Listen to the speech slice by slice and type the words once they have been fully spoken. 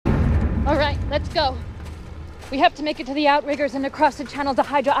All right, let's go. We have to make it to the outriggers and across the channel to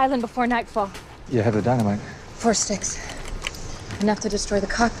Hydra Island before nightfall. You have the dynamite? 4 sticks. Enough to destroy the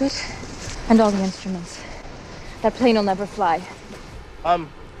cockpit and all the instruments. That plane will never fly. I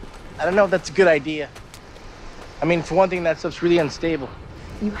don't know if that's a good idea. I mean, for one thing, that stuff's really unstable.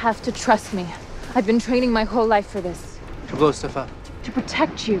 You have to trust me. I've been training my whole life for this. To blow stuff up. To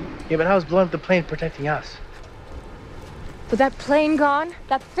protect you. Yeah, but how's blowing up the plane protecting us? With that plane gone,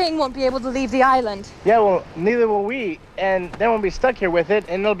 that thing won't be able to leave the island. Yeah, well, neither will we, and then we'll be stuck here with it,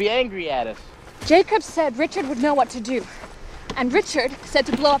 and they'll be angry at us. Jacob said Richard would know what to do. And Richard said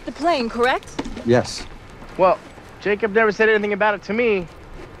to blow up the plane, correct? Yes. Well, Jacob never said anything about it to me.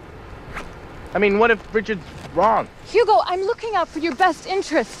 I mean, what if Richard's wrong? Hugo, I'm looking out for your best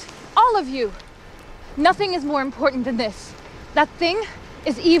interest. All of you. Nothing is more important than this. That thing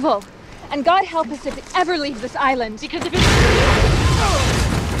is evil. And God help us if it ever leaves this island. Because if it's...